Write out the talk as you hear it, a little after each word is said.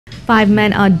5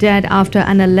 men are dead after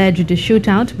an alleged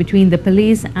shootout between the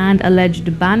police and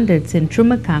alleged bandits in Trou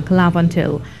Macaque,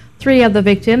 Laventille. 3 of the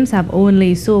victims have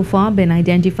only so far been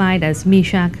identified as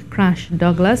Meshack, Crash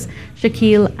Douglas,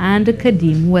 Shaquille and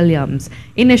Kadeem Williams.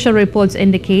 Initial reports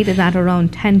indicate that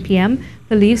around 10 p.m.,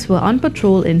 police were on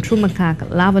patrol in Trou Macaque,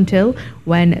 Laventille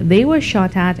when they were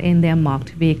shot at in their marked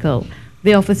vehicle.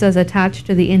 The officers attached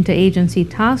to the interagency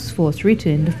task force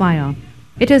returned fire.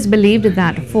 It is believed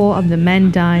that 4 of the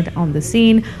men died on the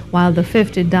scene, while the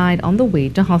 5th died on the way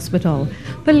to hospital.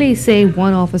 Police say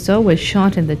 1 officer was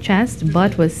shot in the chest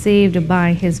but was saved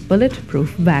by his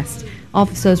bulletproof vest.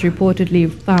 Officers reportedly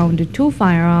found 2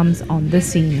 firearms on the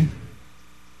scene.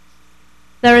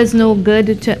 There is no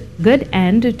good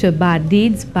end to bad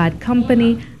deeds, bad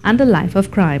company, and a life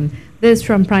of crime. This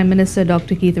from Prime Minister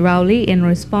Dr. Keith Rowley in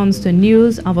response to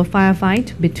news of a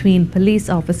firefight between police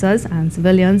officers and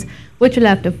civilians which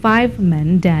left 5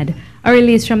 men dead. A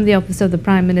release from the office of the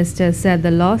Prime Minister said the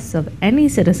loss of any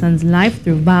citizen's life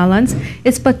through violence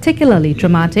is particularly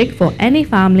traumatic for any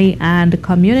family and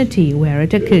community where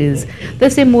it occurs.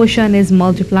 This emotion is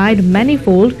multiplied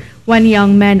manyfold when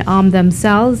young men arm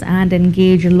themselves and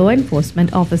engage law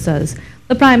enforcement officers.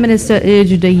 The Prime Minister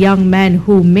urged the young men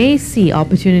who may see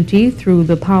opportunity through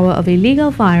the power of illegal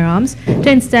firearms to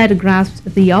instead grasp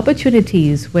the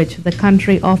opportunities which the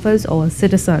country offers all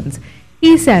citizens.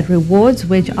 He said rewards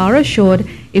which are assured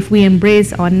if we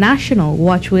embrace our national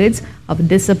watchwords of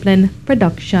discipline,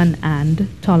 production and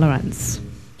tolerance.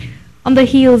 On the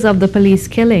heels of the police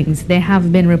killings, there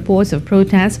have been reports of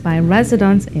protests by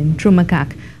residents in Trou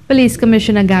Macaque. Police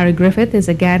Commissioner Gary Griffith is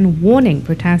again warning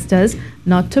protesters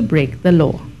not to break the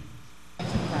law.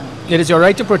 It is your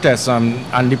right to protest, and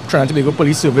the Trinidad and Tobago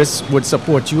Police Service would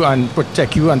support you and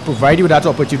protect you and provide you with that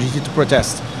opportunity to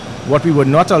protest. What we would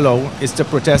not allow is to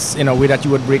protest in a way that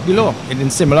you would break the law. In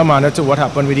similar manner to what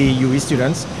happened with the UE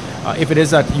students, if it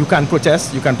is that you can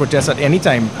protest at any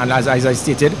time, and as I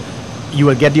stated, you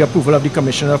will get the approval of the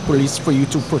Commissioner of Police for you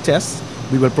to protest.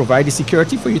 We will provide the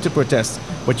security for you to protest,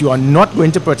 but you are not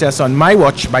going to protest on my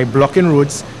watch by blocking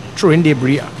roads, throwing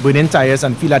debris, burning tires,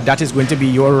 and feel that that is going to be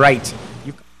your right.